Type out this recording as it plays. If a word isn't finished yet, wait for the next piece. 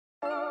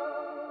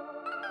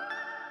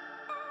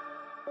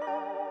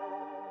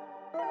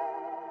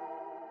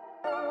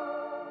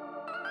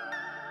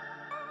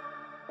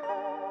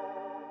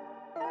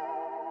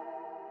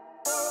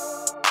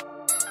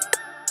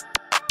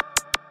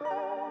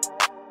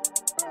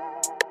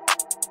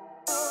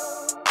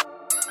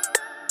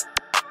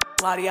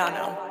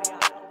Laudiano.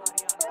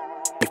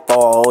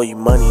 Before I owe you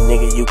money,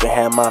 nigga, you can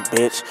have my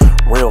bitch.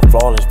 Real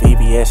flawless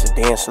VVS is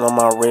dancing on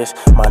my wrist.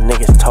 My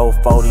niggas told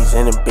 40s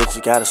and them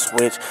bitches gotta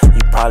switch. You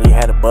probably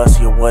had a bus,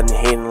 you wasn't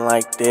hitting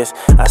like this.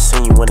 I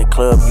seen you in the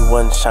club, you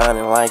wasn't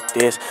shining like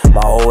this.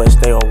 My OS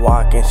they were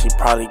walking, she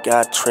probably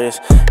got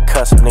tryst.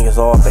 Cut some niggas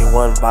off, they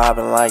wasn't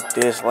vibing like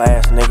this.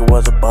 Last nigga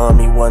was a bum,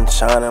 he wasn't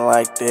shining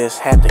like this.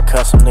 Had to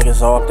cut some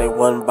niggas off, they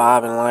wasn't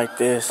vibing like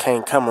this.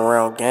 Can't come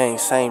around gang,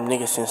 same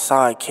niggas since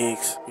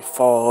sidekicks.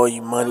 Before I owe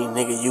you money,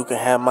 nigga, you can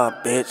have my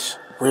bitch.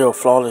 Real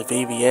flawless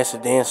VVS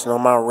is dancing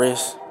on my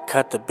wrist.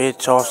 Cut the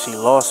bitch off, she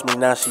lost me,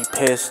 now she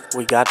pissed.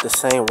 We got the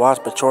same watch,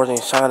 but yours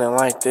ain't shining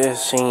like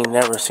this. She ain't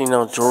never seen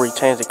no jewelry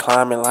change the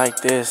climate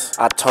like this.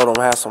 I told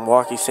him have some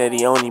walk, he said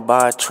he only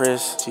buy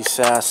tryst. She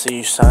said I see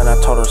you shine,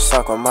 I told her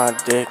suck on my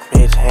dick.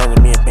 Bitch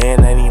handed me a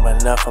band, ain't even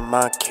enough of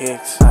my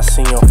kicks. I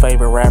seen your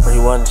favorite rapper, he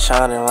wasn't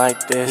shining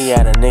like this. He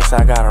had a Knicks,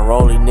 I got a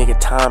rollie, nigga,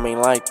 time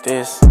ain't like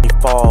this.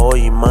 Before I owe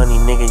you money,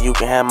 nigga, you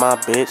can have my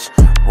bitch.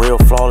 Real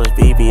flawless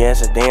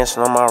VVS is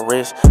dancing on my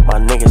wrist. My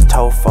niggas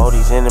told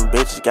 40s and them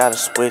bitches gotta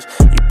switch.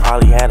 You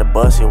probably had a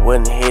bus, it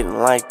wasn't hitting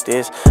like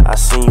this. I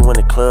seen you in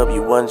the club,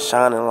 you wasn't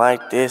shining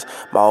like this.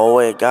 My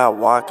old head got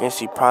walking,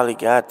 she probably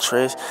got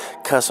tryst.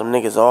 Cut some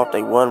niggas off,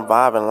 they wasn't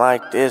vibing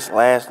like this.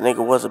 Last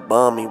nigga was a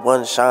bum, he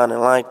wasn't shining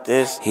like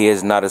this. He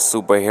is not a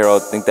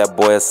superhero, think that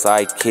boy a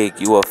sidekick.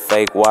 You a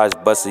fake watch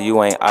buster,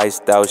 you ain't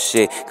iced out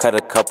shit. Cut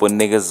a couple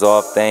niggas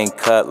off, they ain't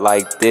cut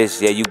like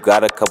this. Yeah, you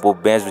got a couple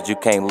bands, but you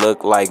can't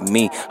look like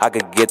me. I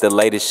could get the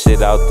latest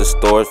shit out the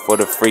stores for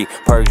the free.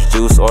 Perks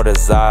juice or the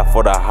Zai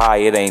for the high,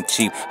 it ain't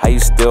cheap. How you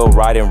still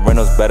riding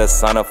rentals, better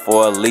sign up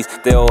for a lease.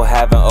 Still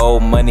having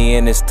old money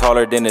and it's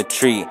taller than a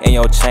tree. And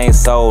your chain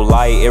so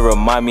light, it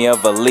remind me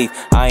of a leaf.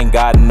 I ain't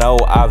got no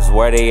ops,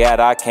 where they at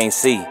I can't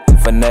see.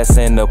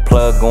 Finessing the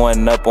plug,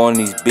 going up on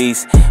these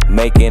beats.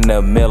 Making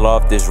a meal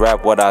off this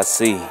rap, what I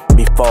see.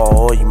 Before I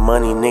owe you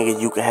money, nigga,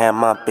 you can have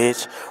my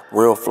bitch.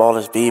 Real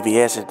flawless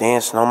VVS is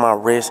dancing on my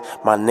wrist.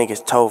 My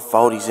niggas told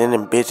 40s and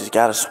them bitches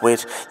gotta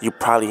switch. You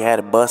probably had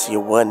a bus, you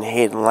wasn't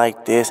hitting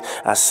like this.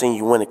 I seen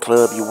you in the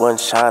club, you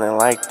wasn't shining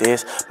like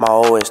this. My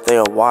OS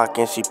still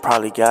walking, she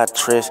probably got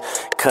tryst.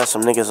 Cut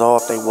some niggas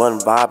off, they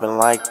wasn't vibing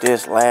like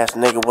this. Last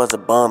nigga was a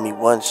bum, he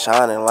wasn't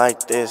shining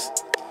like this.